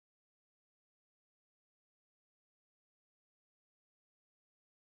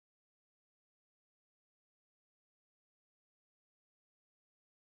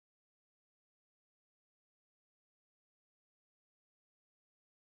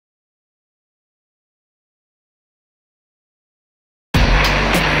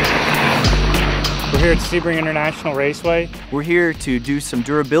here at Sebring International Raceway. We're here to do some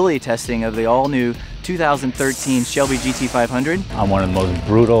durability testing of the all-new 2013 Shelby GT500. On one of the most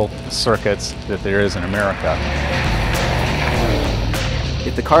brutal circuits that there is in America.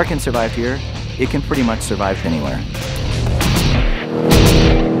 If the car can survive here, it can pretty much survive anywhere.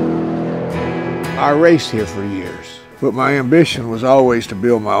 I raced here for years, but my ambition was always to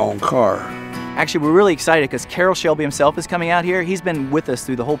build my own car. Actually, we're really excited because Carroll Shelby himself is coming out here. He's been with us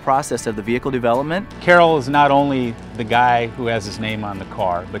through the whole process of the vehicle development. Carroll is not only the guy who has his name on the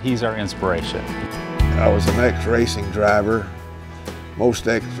car, but he's our inspiration. I was an ex-racing driver. Most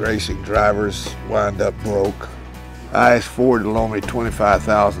ex-racing drivers wind up broke. I asked Ford to loan me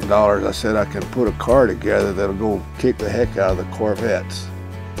 $25,000. I said I can put a car together that'll go kick the heck out of the Corvettes.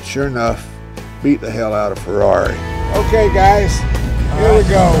 Sure enough, beat the hell out of Ferrari. Okay guys, here we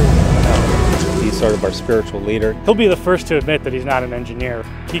go. He's sort of our spiritual leader. He'll be the first to admit that he's not an engineer.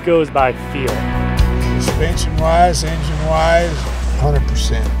 He goes by feel. Suspension-wise, engine-wise,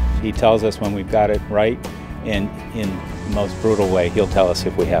 100%. He tells us when we've got it right, and in the most brutal way, he'll tell us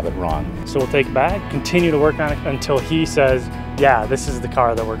if we have it wrong. So we'll take it back, continue to work on it until he says, yeah, this is the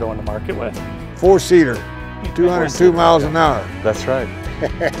car that we're going to market with. Four-seater, 202 miles an hour. That's right.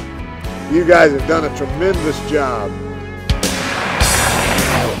 You guys have done a tremendous job.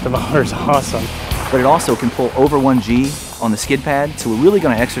 The motor's awesome. But it also can pull over 1G on the skid pad, so we're really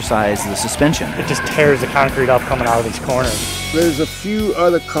going to exercise the suspension. It just tears the concrete up coming out of these corners. There's a few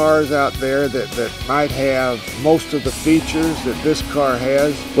other cars out there that might have most of the features that this car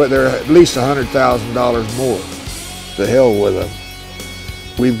has, but they're at least $100,000 more. To hell with them.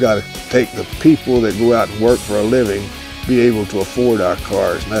 We've got to take the people that go out and work for a living, be able to afford our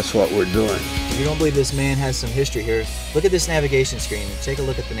cars, and that's what we're doing. If you don't believe this man has some history here, look at this navigation screen and take a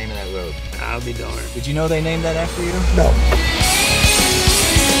look at the name of that road. I'll be darned. Did you know they named that after you? No.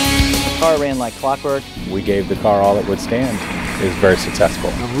 The car ran like clockwork. We gave the car all it would stand. It was very successful.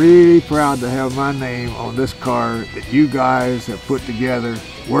 I'm really proud to have my name on this car that you guys have put together,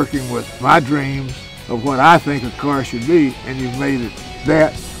 working with my dreams of what I think a car should be, and you've made it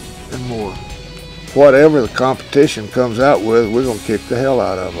that and more. Whatever the competition comes out with, we're going to kick the hell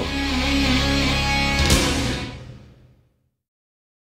out of them.